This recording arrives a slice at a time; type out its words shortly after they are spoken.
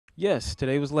Yes,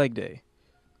 today was leg day.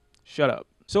 Shut up.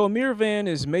 So Ameer Vann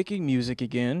is making music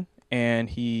again, and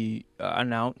he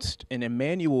announced an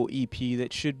Emmanuel EP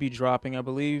that should be dropping, I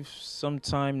believe,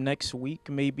 sometime next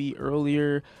week, maybe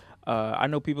earlier. I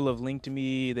know people have linked to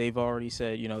me. They've already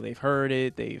said, they've heard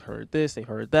it, they've heard this, they've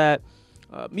heard that.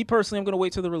 Me personally, I'm going to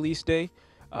wait till the release day.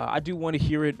 I do want to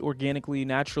hear it organically,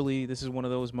 naturally. This is one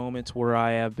of those moments where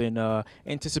I have been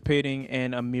anticipating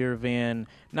an Ameer Vann,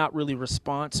 not really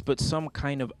response, but some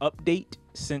kind of update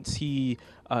since he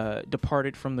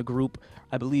departed from the group,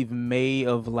 I believe May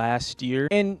of last year.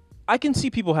 And I can see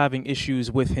people having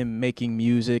issues with him making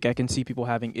music. I can see people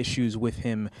having issues with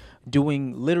him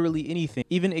doing literally anything,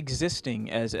 even existing,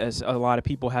 as a lot of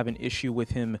people have an issue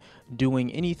with him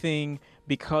doing anything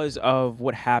because of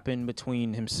what happened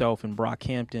between himself and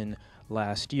Brockhampton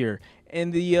last year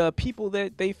and the people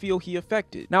that they feel he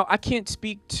affected. Now, I can't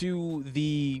speak to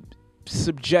the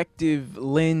subjective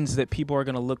lens that people are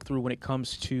going to look through when it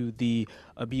comes to the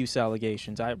abuse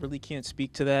allegations. I really can't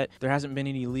speak to that. There hasn't been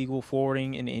any legal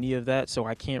forwarding in any of that, so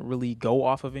I can't really go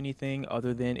off of anything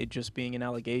other than it just being an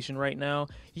allegation right now.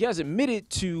 He has admitted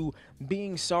to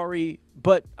being sorry,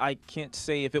 but I can't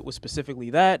say if it was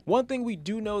specifically that. One thing we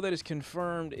do know that is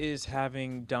confirmed is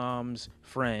having Dom's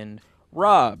friend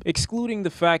robbed, excluding the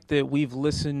fact that we've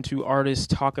listened to artists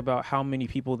talk about how many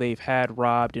people they've had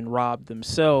robbed and robbed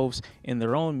themselves in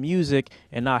their own music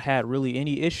and not had really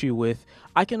any issue with.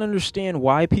 I can understand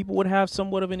why people would have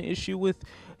somewhat of an issue with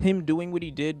him doing what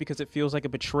he did, because it feels like a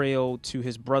betrayal to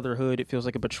his brotherhood. It feels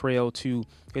like a betrayal to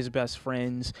his best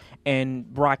friends. And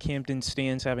Brockhampton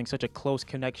stands having such a close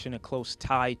connection, a close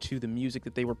tie to the music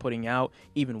that they were putting out,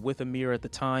 even with Ameer at the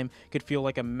time, could feel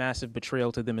like a massive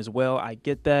betrayal to them as well. I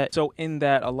get that. So in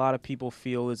that, a lot of people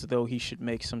feel as though he should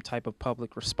make some type of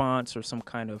public response or some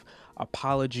kind of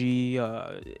apology,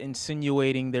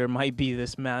 insinuating there might be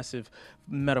this massive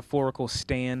metaphorical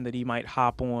stand that he might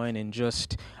hop on and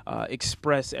just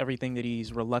express everything that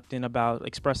he's reluctant about,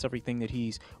 express everything that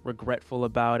he's regretful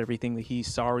about, everything that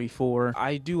he's sorry for.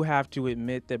 I do have to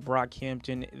admit that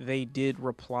Brockhampton, they did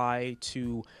reply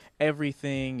to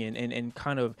everything and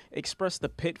kind of express the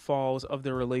pitfalls of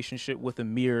their relationship with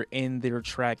Ameer in their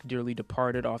track Dearly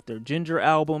Departed off their Ginger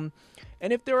album.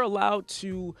 And if they're allowed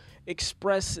to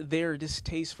express their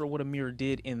distaste for what Ameer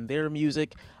did in their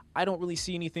music, I don't really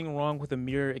see anything wrong with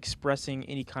Ameer expressing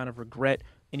any kind of regret,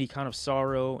 any kind of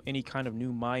sorrow, any kind of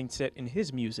new mindset in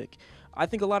his music. I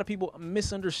think a lot of people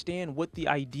misunderstand what the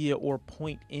idea or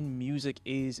point in music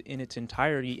is in its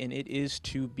entirety, and it is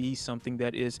to be something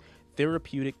that is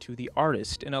therapeutic to the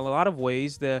artist. In a lot of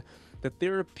ways, the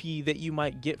therapy that you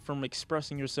might get from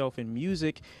expressing yourself in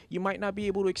music, you might not be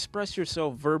able to express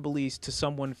yourself verbally to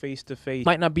someone face to face.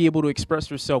 Might not be able to express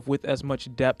yourself with as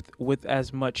much depth, with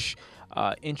as much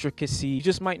intricacy. You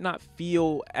just might not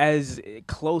feel as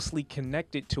closely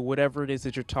connected to whatever it is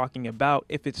that you're talking about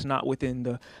if it's not within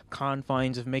the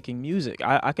confines of making music.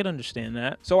 I could understand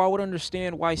that. So I would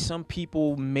understand why some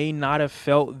people may not have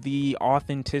felt the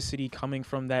authenticity coming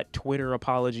from that Twitter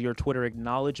apology or Twitter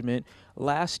acknowledgement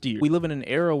last year. We live in an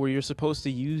era where you're supposed to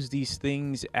use these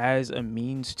things as a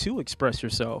means to express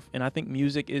yourself, and I think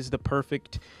music is the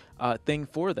perfect thing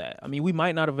for that. I mean, we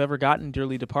might not have ever gotten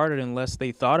Dearly Departed unless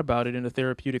they thought about it in a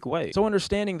therapeutic way. So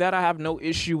understanding that, I have no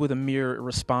issue with Ameer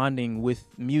responding with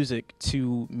music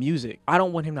to music. I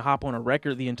don't want him to hop on a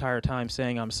record the entire time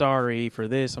saying, I'm sorry for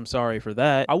this, I'm sorry for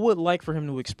that. I would like for him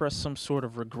to express some sort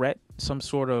of regret, some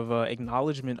sort of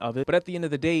acknowledgement of it. But at the end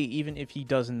of the day, even if he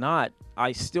does not,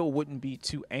 I still wouldn't be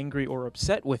too angry or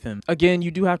upset with him. Again, you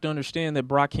do have to understand that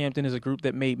Brockhampton is a group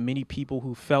that made many people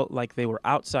who felt like they were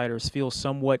outsiders feel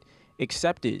somewhat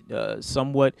accepted,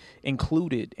 somewhat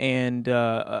included, and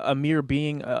Ameer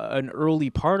being an early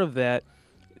part of that,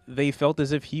 they felt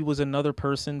as if he was another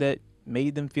person that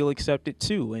made them feel accepted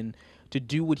too. And to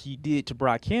do what he did to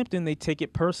Brockhampton, they take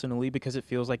it personally because it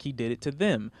feels like he did it to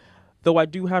them. Though I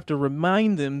do have to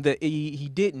remind them that he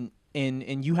didn't.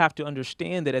 And you have to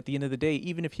understand that at the end of the day,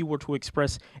 even if he were to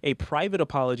express a private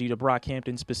apology to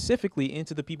Brockhampton specifically and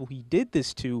to the people he did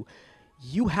this to,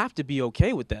 you have to be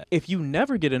okay with that. If you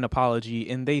never get an apology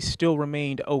and they still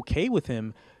remained okay with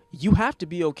him, you have to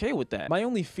be okay with that. My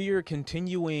only fear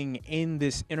continuing in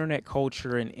this internet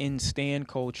culture and in stan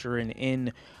culture and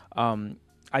in,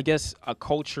 I guess, a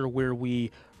culture where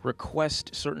we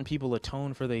request certain people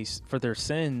atone for their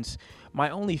sins,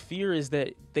 my only fear is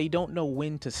that they don't know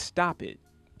when to stop it.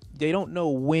 They don't know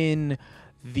when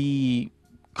the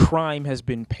crime has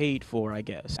been paid for, I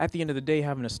guess. At the end of the day,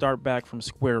 having to start back from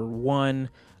square one,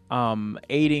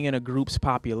 aiding in a group's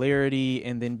popularity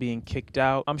and then being kicked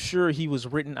out. I'm sure he was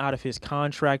written out of his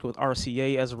contract with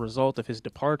RCA as a result of his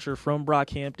departure from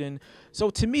Brockhampton. So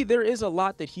to me, there is a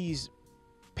lot that he's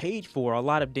paid for, a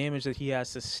lot of damage that he has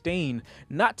sustained.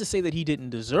 Not to say that he didn't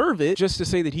deserve it, just to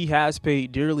say that he has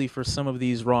paid dearly for some of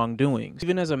these wrongdoings.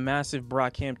 Even as a massive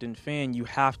Brockhampton fan, you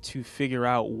have to figure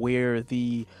out where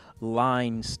the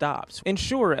line stops. And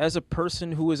sure, as a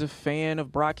person who is a fan of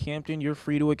Brockhampton, you're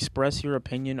free to express your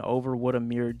opinion over what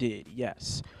Ameer did,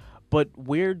 yes. But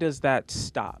where does that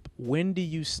stop? When do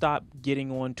you stop getting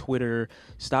on Twitter,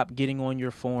 stop getting on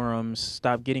your forums,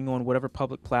 stop getting on whatever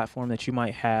public platform that you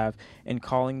might have and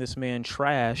calling this man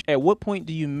trash? At what point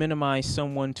do you minimize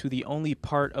someone to the only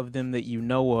part of them that you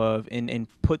know of and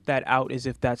put that out as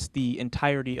if that's the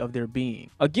entirety of their being?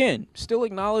 Again, still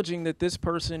acknowledging that this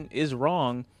person is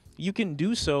wrong, you can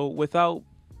do so without,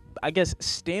 I guess,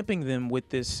 stamping them with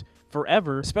this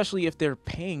forever, especially if they're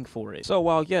paying for it. So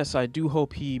while yes, I do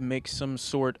hope he makes some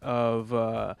sort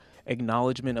of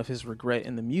acknowledgement of his regret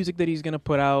in the music that he's gonna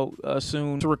put out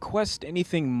soon, to request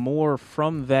anything more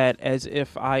from that as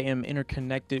if I am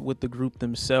interconnected with the group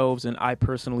themselves and I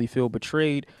personally feel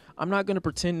betrayed, I'm not gonna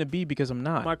pretend to be, because I'm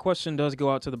not. My question does go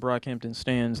out to the Brockhampton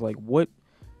stands, like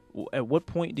at what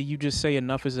point do you just say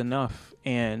enough is enough?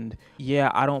 And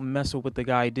yeah, I don't mess with what the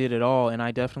guy did at all, and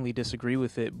I definitely disagree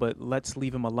with it, but let's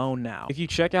leave him alone now. If you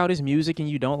check out his music and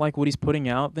you don't like what he's putting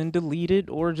out, then delete it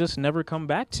or just never come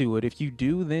back to it. If you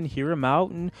do, then hear him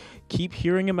out and keep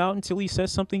hearing him out until he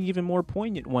says something even more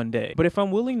poignant one day. But if I'm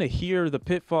willing to hear the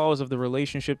pitfalls of the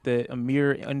relationship that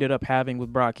Ameer ended up having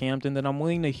with Brockhampton, then I'm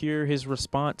willing to hear his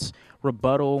response,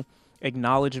 rebuttal,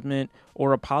 acknowledgement,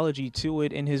 or apology to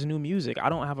it in his new music. I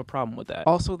don't have a problem with that.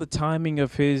 Also, the timing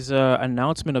of his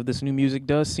announcement of this new music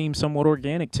does seem somewhat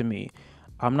organic to me.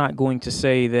 I'm not going to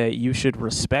say that you should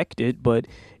respect it, but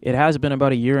it has been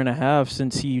about 1.5 years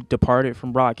since he departed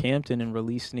from Brockhampton and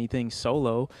released anything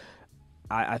solo.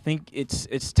 I think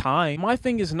it's time. My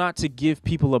thing is not to give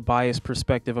people a biased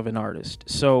perspective of an artist.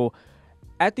 So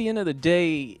at the end of the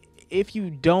day, if you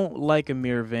don't like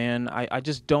Ameer Vann, I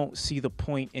just don't see the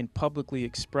point in publicly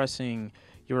expressing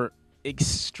your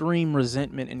extreme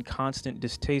resentment and constant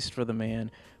distaste for the man,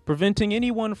 preventing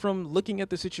anyone from looking at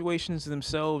the situations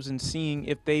themselves and seeing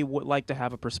if they would like to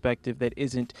have a perspective that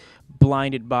isn't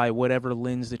blinded by whatever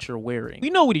lens that you're wearing. We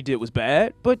know what he did was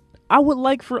bad, but I would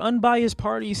like for unbiased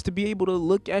parties to be able to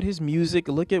look at his music,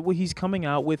 look at what he's coming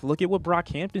out with, look at what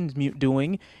Brockhampton's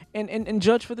doing, and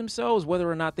judge for themselves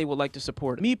whether or not they would like to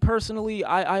support it. Me personally,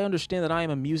 I understand that I am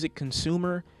a music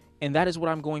consumer, and that is what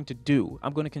I'm going to do.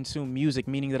 I'm going to consume music,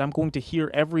 meaning that I'm going to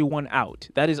hear everyone out.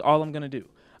 That is all I'm going to do.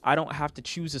 I don't have to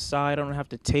choose a side. I don't have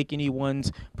to take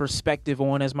anyone's perspective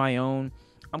on as my own.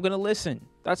 I'm going to listen.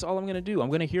 That's all I'm going to do. I'm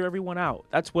going to hear everyone out.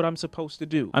 That's what I'm supposed to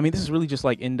do. I mean, this is really just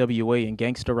like NWA and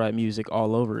gangster rap music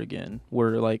all over again,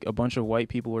 where like a bunch of white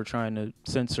people were trying to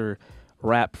censor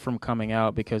rap from coming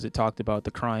out because it talked about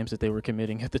the crimes that they were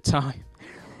committing at the time.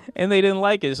 And they didn't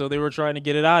like it, so they were trying to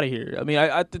get it out of here. I mean,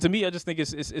 to me, I just think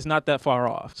it's not that far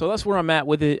off. So that's where I'm at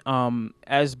with it.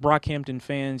 As Brockhampton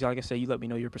fans, like I said, you let me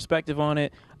know your perspective on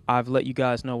it. I've let you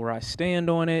guys know where I stand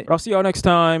on it. But I'll see y'all next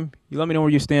time. You let me know where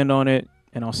you stand on it,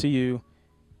 and I'll see you.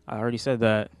 I already said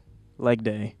that. Leg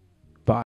day.